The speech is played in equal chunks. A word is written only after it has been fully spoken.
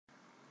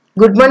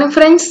Good morning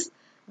friends.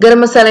 Garam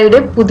Masala'യുടെ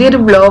പുതിയൊരു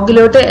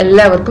വ്ലോഗിലോട്ട്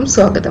എല്ലാവർക്കും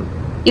സ്വാഗതം.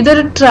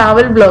 ഇതൊരു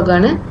ട്രാവൽ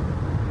വ്ലോഗാണ്.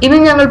 ഇന്ന്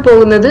ഞങ്ങൾ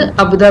പോകുന്നത്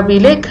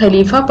അബുദാബിയിലെ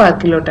ഖലീഫ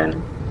പാർക്കിലോട്ടാണ്.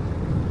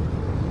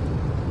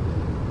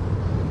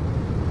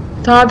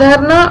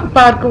 സാധാരണ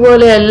പാർക്ക്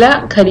പോലെയല്ല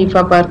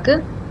ഖലീഫ പാർക്ക്.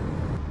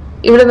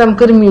 ഇവിടെ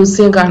നമുക്കൊരു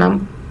മ്യൂസിയം കാണാം.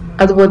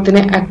 അതുപോലെ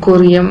തന്നെ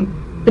അക്വേറിയം,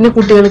 പിന്നെ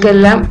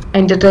കുട്ടികൾക്കെല്ലാം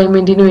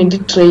എന്റർടൈൻമെന്റിന് വേണ്ടി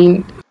ട്രെയിൻ,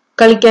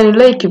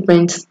 കളിക്കാനുള്ള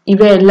എക്യുപ്മെന്റ്സ്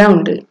ഇവയെല്ലാം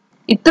ഉണ്ട്.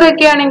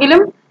 ഇത്രയൊക്കെ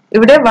ആണെങ്കിലും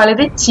ഇവിടെ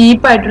വളരെ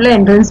ചീപ്പ് ആയിട്ടുള്ള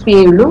എൻട്രൻസ്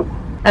ഫീയേ ഉള്ളൂ.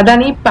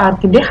 അതാണ് ഈ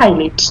പാർക്കിന്റെ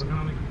ഹൈലൈറ്റ്.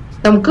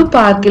 നമുക്ക്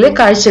പാർക്കിലെ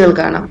കാഴ്ചകൾ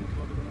കാണാം.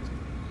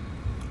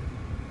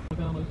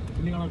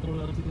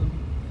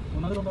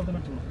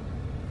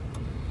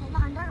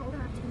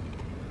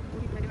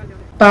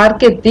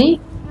 പാർക്ക് എത്തി.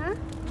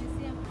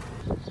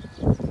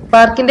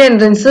 പാർക്കിന്റെ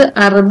എൻട്രൻസ്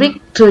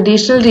അറബിക്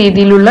ട്രഡീഷണൽ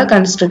രീതിയിലുള്ള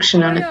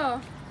കൺസ്ട്രക്ഷൻ ആണ്.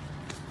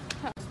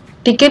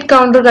 ടിക്കറ്റ്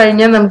കൗണ്ടർ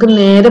കഴിഞ്ഞാൽ നമുക്ക്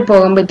നേരെ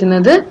പോകാൻ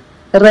പറ്റുന്നത്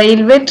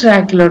റെയിൽവേ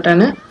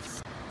ട്രാക്കിലോട്ടാണ്.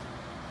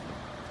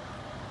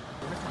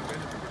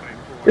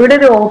 ഇവിടെ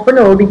ഒരു ഓപ്പൺ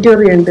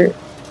ഓഡിറ്റോറിയം ഉണ്ട്.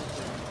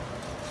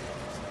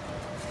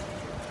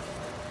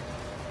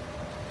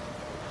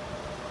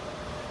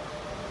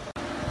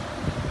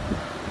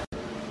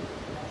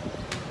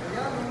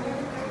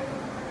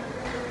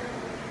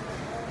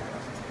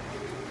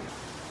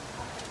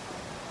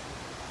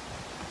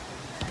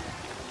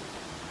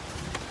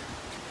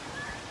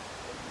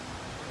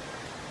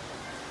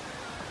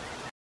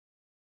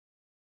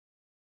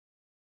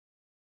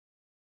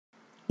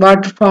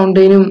 വാട്ടർ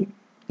ഫൗണ്ടൈനും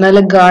നല്ല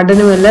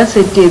ഗാർഡനും എല്ലാം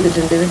സെറ്റ്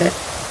ചെയ്തിട്ടുണ്ട് ഇവിടെ.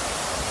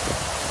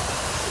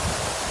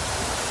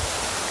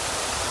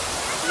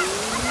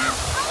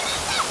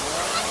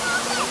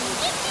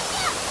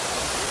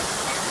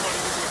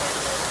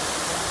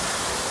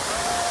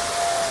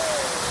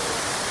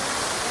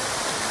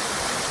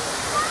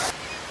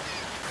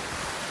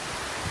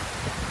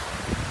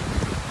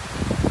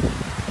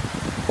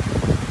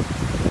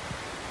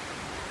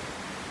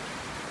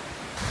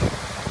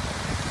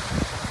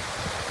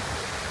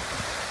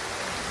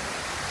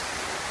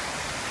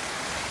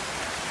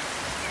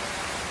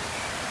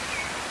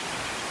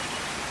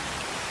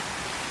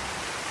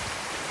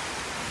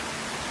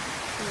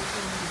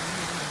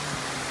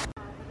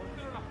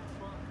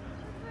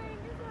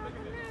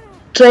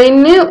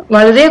 ട്രെയിനിന്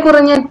വളരെ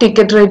കുറഞ്ഞ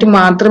ടിക്കറ്റ് റേറ്റ്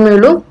മാത്രമേ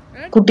ഉള്ളൂ.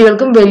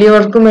 കുട്ടികൾക്കും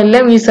വലിയവർക്കും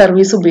എല്ലാം ഈ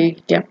സർവീസ്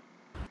ഉപയോഗിക്കാം.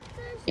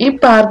 ഈ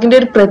പാർക്കിന്റെ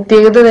ഒരു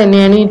പ്രത്യേകത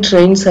തന്നെയാണ് ഈ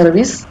ട്രെയിൻ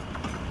സർവീസ്.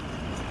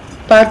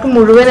 പാർക്ക്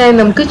മുഴുവനായി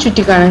നമുക്ക്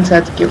ചുറ്റിക്കാണാൻ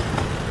സാധിക്കും.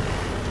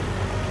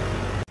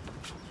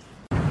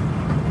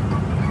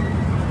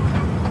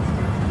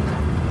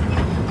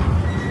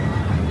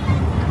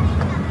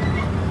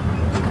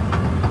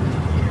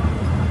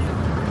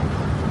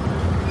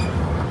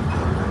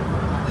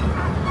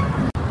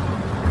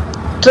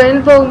 ട്രെയിൻ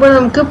പോകുമ്പോൾ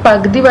നമുക്ക്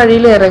പകുതി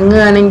വഴിയിൽ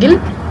ഇറങ്ങുകയാണെങ്കിൽ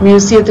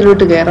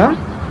മ്യൂസിയത്തിലോട്ട് കയറാം.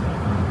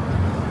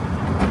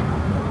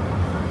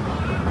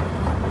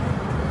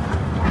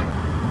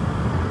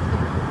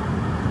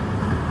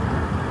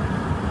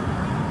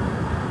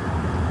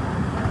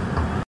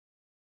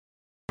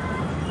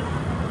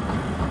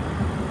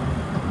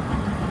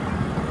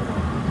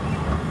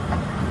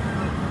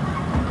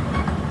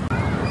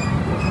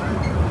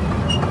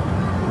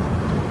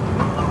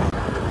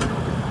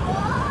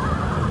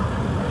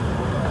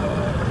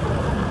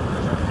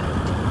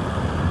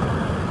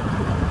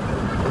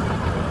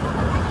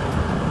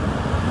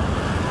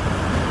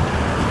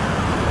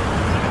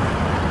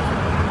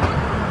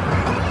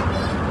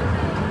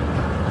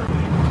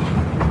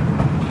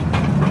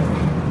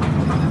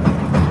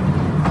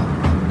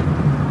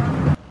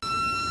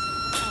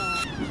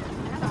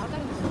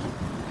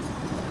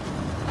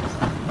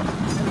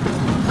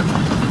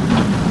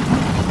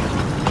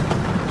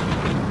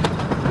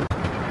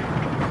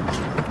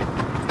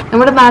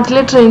 നമ്മുടെ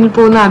നാട്ടിലെ ട്രെയിനിൽ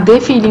പോകുന്ന അതേ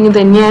ഫീലിംഗ്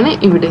തന്നെയാണ്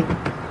ഇവിടെ.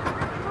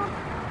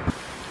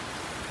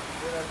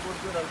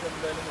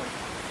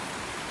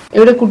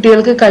 ഇവിടെ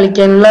കുട്ടികൾക്ക്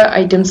കളിക്കാനുള്ള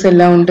ഐറ്റംസ്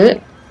എല്ലാം ഉണ്ട്.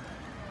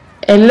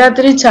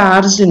 എല്ലാത്തിനും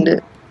ചാർജ് ഉണ്ട്.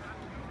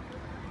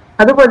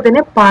 അതുപോലെ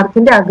തന്നെ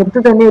പാർക്കിന്റെ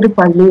അകത്ത് തന്നെ ഒരു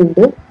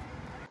പള്ളിയുണ്ട്.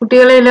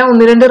 കുട്ടികളെല്ലാം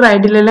 1-2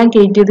 റൈഡിലെല്ലാം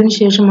കയറ്റിയതിനു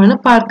ശേഷമാണ്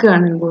പാർക്ക്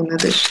കാണാൻ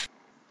പോകുന്നത്.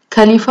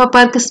 ഖലീഫ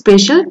പാർക്ക്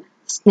സ്പെഷ്യൽ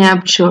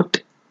സ്നാപ്ഷോട്ട്.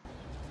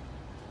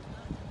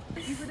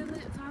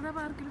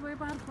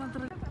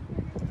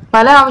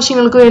 പല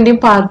ആവശ്യങ്ങൾക്ക് വേണ്ടിയും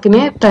പാർക്കിനെ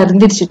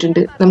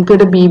തരംതിരിച്ചിട്ടുണ്ട്.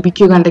 നമുക്കിവിടെ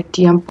BBQ കണ്ടക്ട്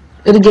ചെയ്യാം,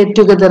 ഒരു ഗെറ്റ്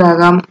ടുഗദർ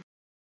ആകാം.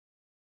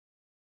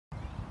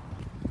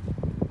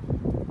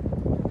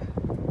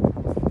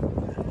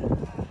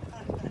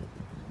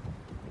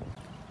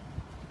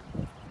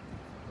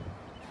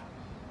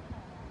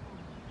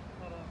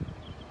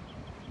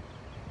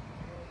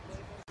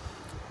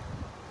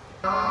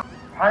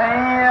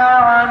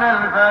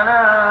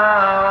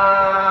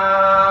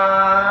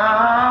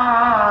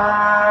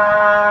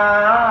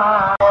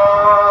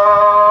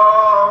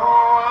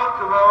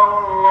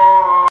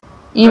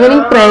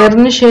 ഈവനിങ്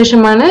പ്രയറിന്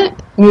ശേഷമാണ്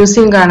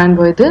മ്യൂസിയം കാണാൻ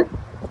പോയത്.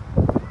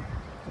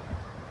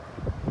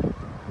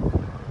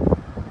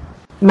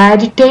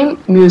 മാരിടൈം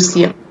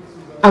മ്യൂസിയം,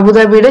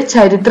 അബുദാബിയുടെ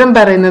ചരിത്രം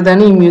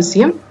പറയുന്നതാണ് ഈ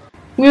മ്യൂസിയം.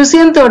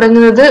 മ്യൂസിയം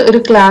തുടങ്ങുന്നത്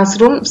ഒരു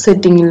ക്ലാസ് റൂം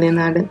സെറ്റിംഗിൽ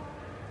നിന്നാണ്.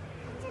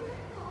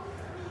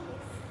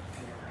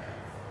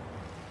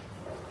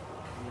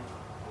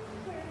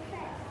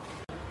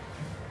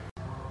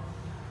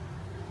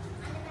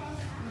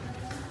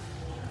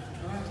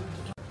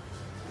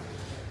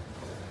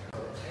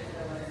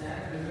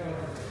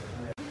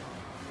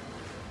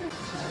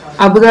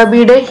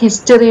 അബുദാബിയുടെ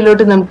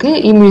ഹിസ്റ്ററിയിലോട്ട് നമുക്ക്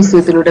ഈ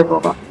മ്യൂസിയത്തിലൂടെ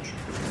പോകാം.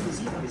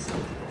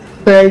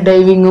 പേൾ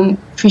ഡൈവിങ്ങും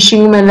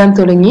ഫിഷിങ്ങും എല്ലാം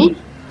തുടങ്ങി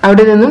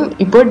അവിടെ നിന്നും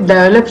ഇപ്പോൾ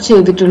ഡെവലപ്പ്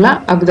ചെയ്തിട്ടുള്ള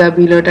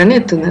അബുദാബിയിലോട്ടാണ്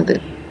എത്തുന്നത്.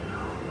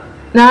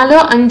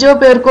 4-5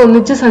 പേർക്ക്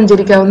ഒന്നിച്ച്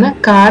സഞ്ചരിക്കാവുന്ന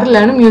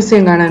കാറിലാണ്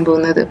മ്യൂസിയം കാണാൻ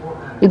പോകുന്നത്.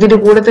 ഇതിന്റെ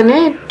കൂടെ തന്നെ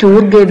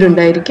ടൂർ ഗൈഡ്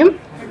ഉണ്ടായിരിക്കും.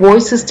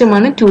 വോയിസ്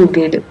സിസ്റ്റമാണ് ടൂർ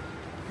ഗൈഡ്.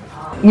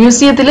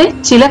 മ്യൂസിയത്തിലെ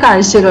ചില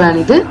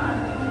കാഴ്ചകളാണിത്.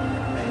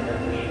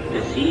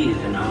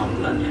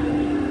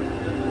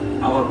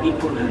 Our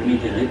people have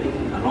made a living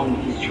along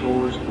these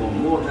shores for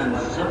more than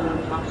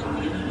 7,000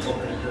 years,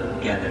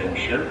 gathering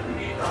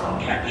shellfish,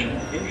 catching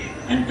fish,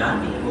 and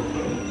diving for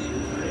pearls.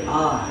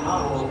 Our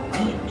hearts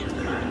beat to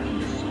the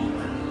Arabian Sea.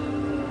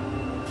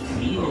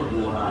 These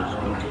waters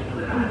contain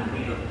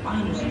only the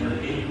finest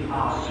fish,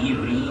 sea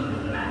bream,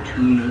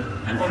 tuna,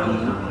 and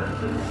tuna.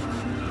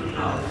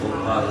 Our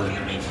forefathers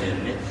made their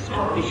nets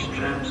and fish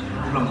traps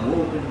from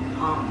woven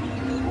palm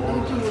leaves.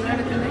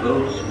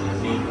 Those who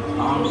made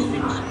palm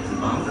sticks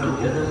bound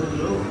together with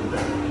rope.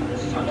 The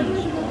sudden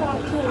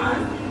storms and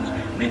high winds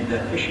meant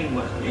that fishing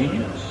was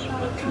dangerous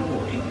but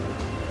rewarding.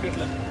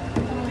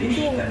 Fish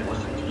that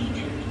wasn't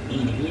eaten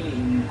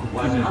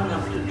was hung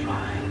up to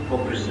dry or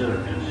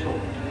preserved and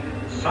sold.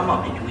 Some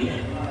of it we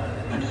ate,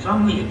 and some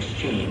we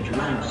exchanged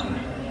ransom.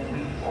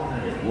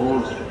 The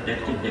walls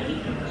reflected the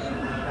heat of the sun.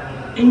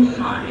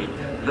 Inside,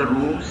 the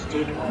room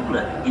stayed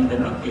cooler in the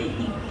midday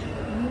heat.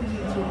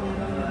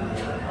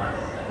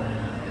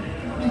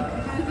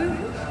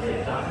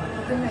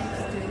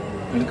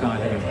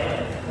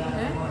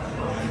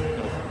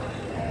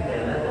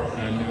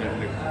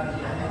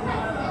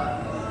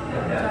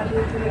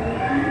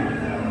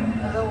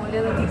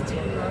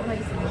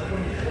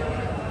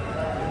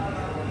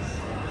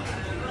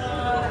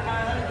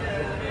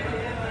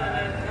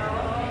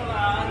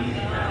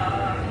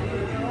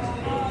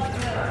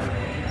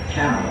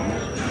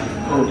 Camels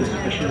hold a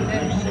special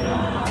place in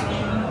our hearts.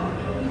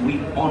 We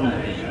honor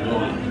these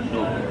loyal and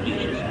noble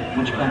creatures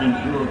which can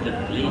endure the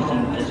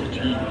blazing desert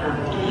heat for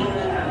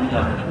days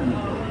without food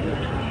or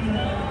water.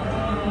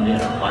 They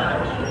are a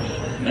vital source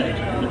of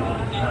medical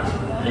liquids.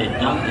 Their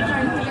dung is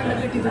used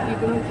as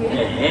food.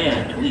 Their hair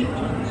to weave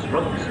clothes,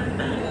 rugs and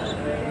bags.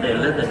 Their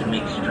leather to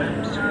make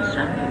straps and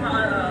sandals.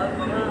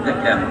 The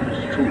camel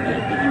is truly a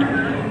gift to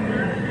me,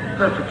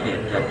 perfectly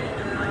adapted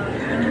to my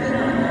fantasy.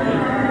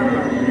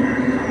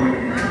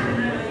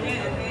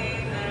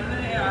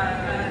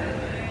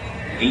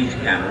 These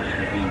camels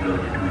have been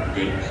loaded with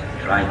dates,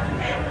 dry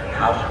fish,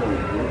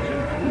 household goods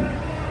and food.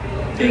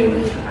 They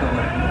used to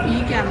cover to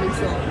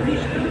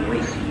reach the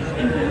oases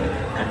inland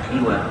and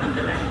fewer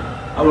underland,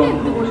 along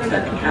routes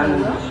that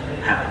camels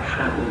have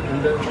traveled in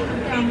the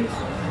continents.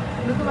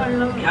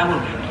 Camel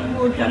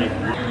trains carried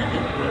wood and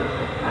network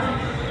for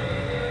fires.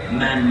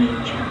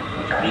 Man-made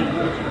channels bring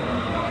water.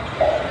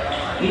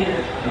 Here,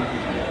 over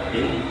these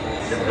days,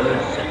 the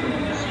birds settle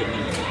in the shade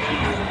of the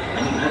trees,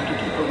 and you have to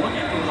keep a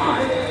watchful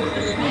eye for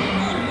the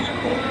snakes and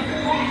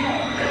scorpions.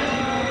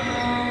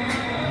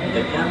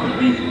 The camel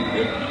raised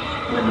beds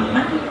when the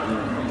magic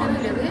moon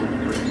amongst the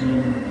birds,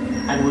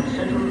 and would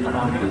settle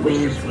around the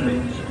oasis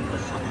roads in the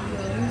summer.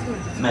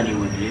 Many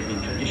would live in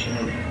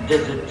traditional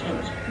desert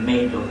tents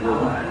made of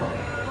woven cloth.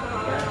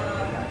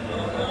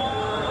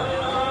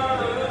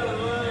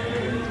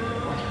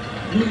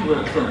 These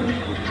were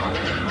furnished with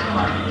carpet and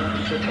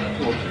separate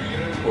quarters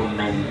for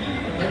men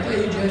and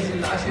women.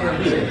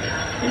 Here,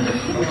 in the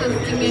cool of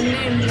the day,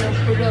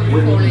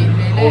 women,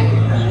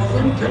 orphans,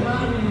 and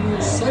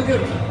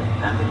veterans,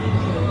 families,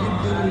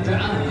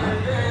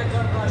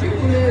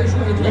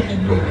 next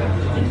door,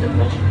 in the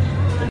presence.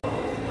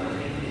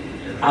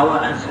 Our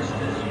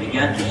ancestors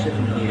began to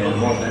settle here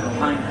more than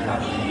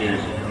 5,000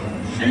 years ago,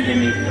 and they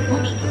made the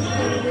most of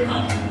it.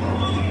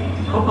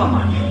 Copper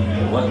mining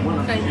was one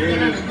of the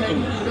earliest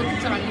industries.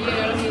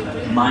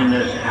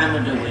 Miners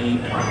hammered away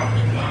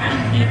and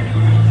made to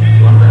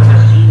uncover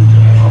seams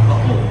of copper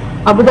ore.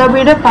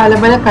 അബുദാബിയുടെ പല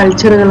പല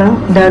കൾച്ചറുകളും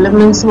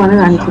ഡെവലപ്മെന്റ്സുമാണ്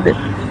കാണിച്ചത്.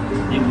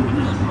 They would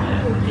use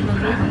fire in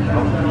craft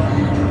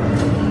properties.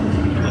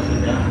 It was a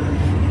dark,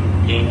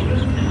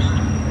 dangerous place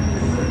to be.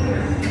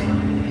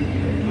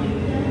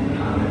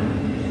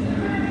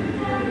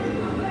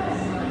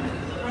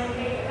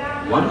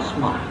 Once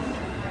mined,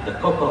 the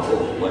copper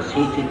ore was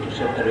heated to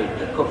separate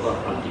the copper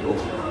from the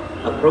ore,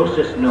 a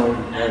process known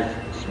as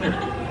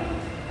smelting.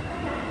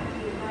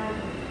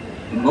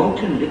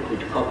 Molten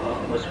liquid copper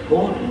was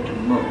poured into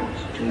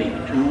molds to make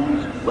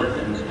tools,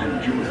 weapons, and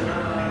jewelry.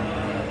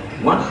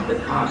 Once the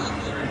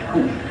casts had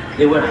cooled,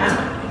 they were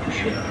hammered into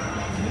shape.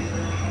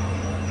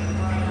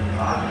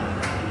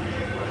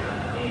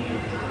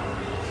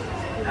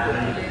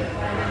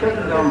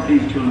 Settle down,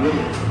 please, children.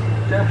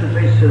 Turn to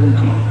page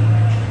 17.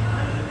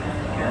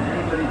 Can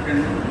anybody tell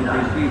me who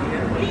they see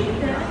here?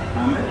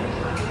 Ahmed?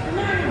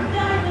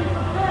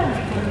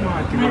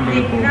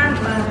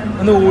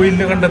 അന്ന്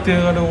ഓയിലിനെ കണ്ടെത്തിയ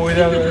oil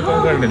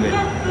കണ്ടില്ലേ?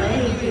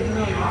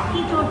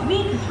 He taught me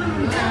to swim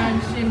in the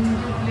ocean.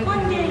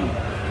 One day,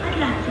 I'd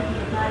like to be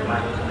a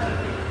pilot.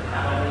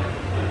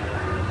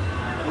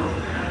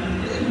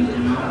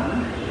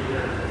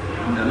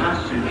 In the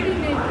last century,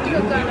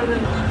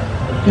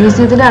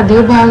 മ്യൂസിയത്തിലെ അധിക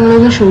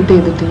ഭാഗങ്ങളൊന്നും shoot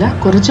ചെയ്തിട്ടില്ല,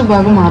 കുറച്ച്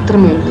ഭാഗം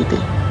മാത്രമേ ഉള്ളൂ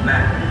ഇതിൽ.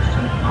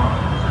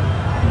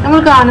 നമ്മൾ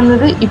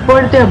കാണുന്നത്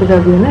ഇപ്പോഴത്തെ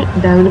അബുദാബിയാണ്,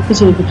 ഡെവലപ്പ്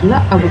ചെയ്തിട്ടുള്ള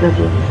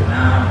അബുദാബിയാണ്.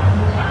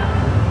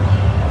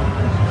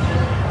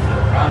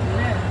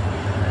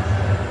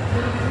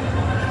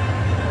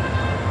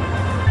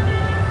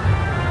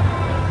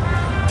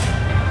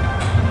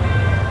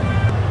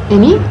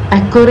 ഇനി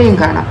അക്വേറിയം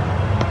കാണാം.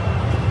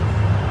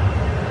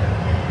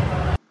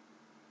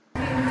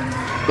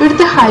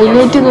 ഇവിടുത്തെ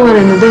ഹൈലൈറ്റ് എന്ന്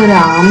പറയുന്നത് ഒരു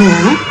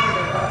ആമയാണ്.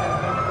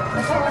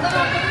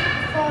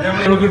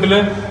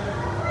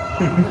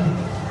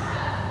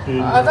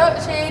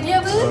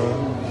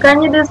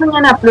 കഴിഞ്ഞ ദിവസം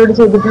ഞാൻ അപ്ലോഡ്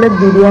ചെയ്തിട്ടുള്ള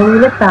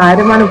ബിരിയാണിയിലെ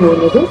താരമാണ്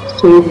പോകുന്നത്.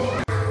 ശരി,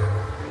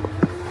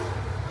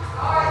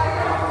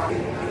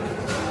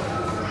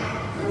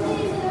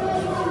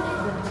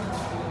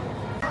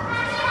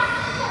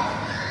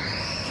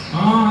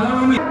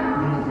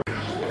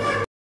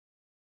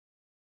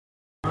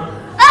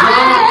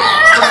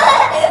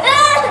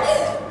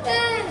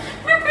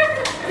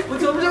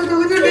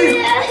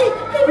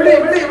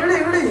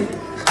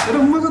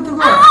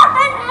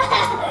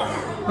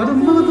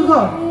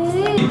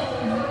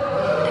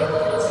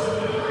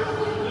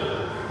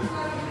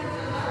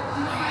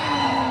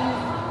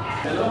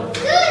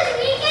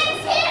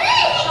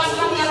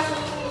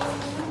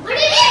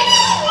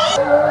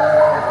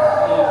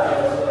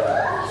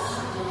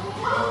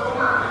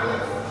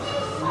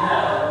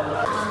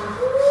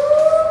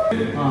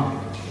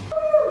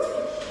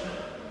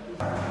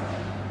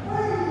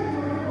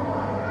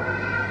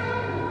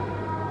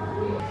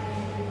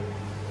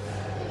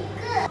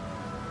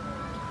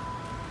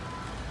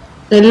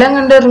 എല്ലാം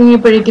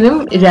കണ്ടിറങ്ങിയപ്പോഴേക്കും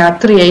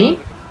രാത്രിയായി.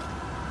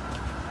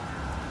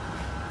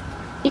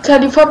 ഈ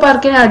ഖലീഫ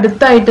പാർക്കിന്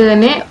അടുത്തായിട്ട്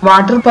തന്നെ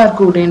വാട്ടർ പാർക്ക്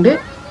കൂടെയുണ്ട്.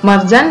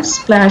 മർജാൻ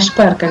സ്പ്ലാഷ്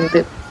പാർക്കാണിത്.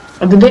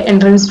 അതിന്റെ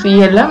എൻട്രൻസ് ഫീ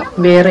എല്ലാം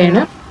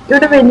വേറെയാണ്.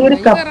 ഇവിടെ വലിയൊരു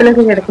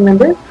കപ്പലൊക്കെ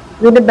കിടക്കുന്നുണ്ട്.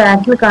 ഇതിന്റെ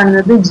ബാക്കിൽ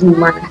കാണുന്നത്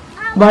ജിമ്മാണ്.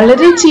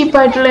 വളരെ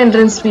ചീപ്പായിട്ടുള്ള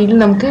എൻട്രൻസ് ഫീയിൽ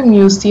നമുക്ക്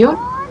മ്യൂസിയം,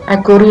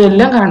 അക്വേറിയം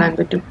എല്ലാം കാണാൻ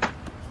പറ്റും.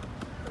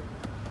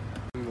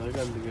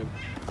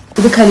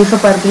 ഇത്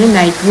ഖലീഫ പാർക്കിലെ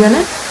നൈറ്റ് വ്യൂ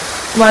ആണ്.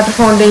 വാട്ടർ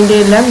ഫൗണ്ടൈൻ്റെ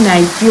എല്ലാം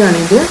നൈറ്റ് വ്യൂ ആണ്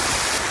ഇത്.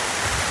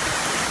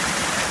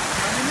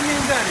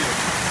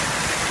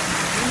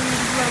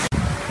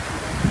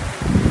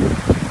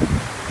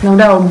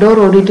 നമ്മുടെ ഔട്ട്ഡോർ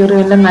ഓഡിറ്റോറിയം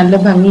എല്ലാം നല്ല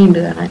ഭംഗിയുണ്ട്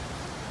കാണാൻ.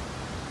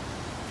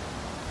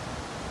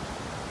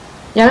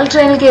 ഞങ്ങൾ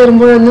ട്രെയിനിൽ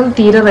കയറുമ്പോഴൊന്നും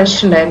തീരെ റഷ്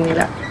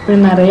ഉണ്ടായിരുന്നില്ല.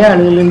 ഇപ്പോൾ നിറയെ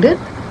ആളുകളുണ്ട്.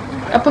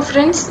 അപ്പോൾ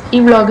ഫ്രണ്ട്സ്, ഈ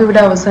വ്ളോഗ്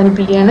ഇവിടെ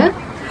അവസാനിപ്പിക്കുകയാണ്.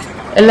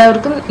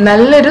 എല്ലാവർക്കും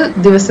നല്ലൊരു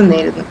ദിവസം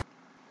നേരുന്നു.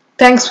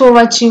 Thanks for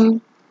watching.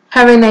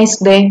 Have A nice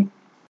day.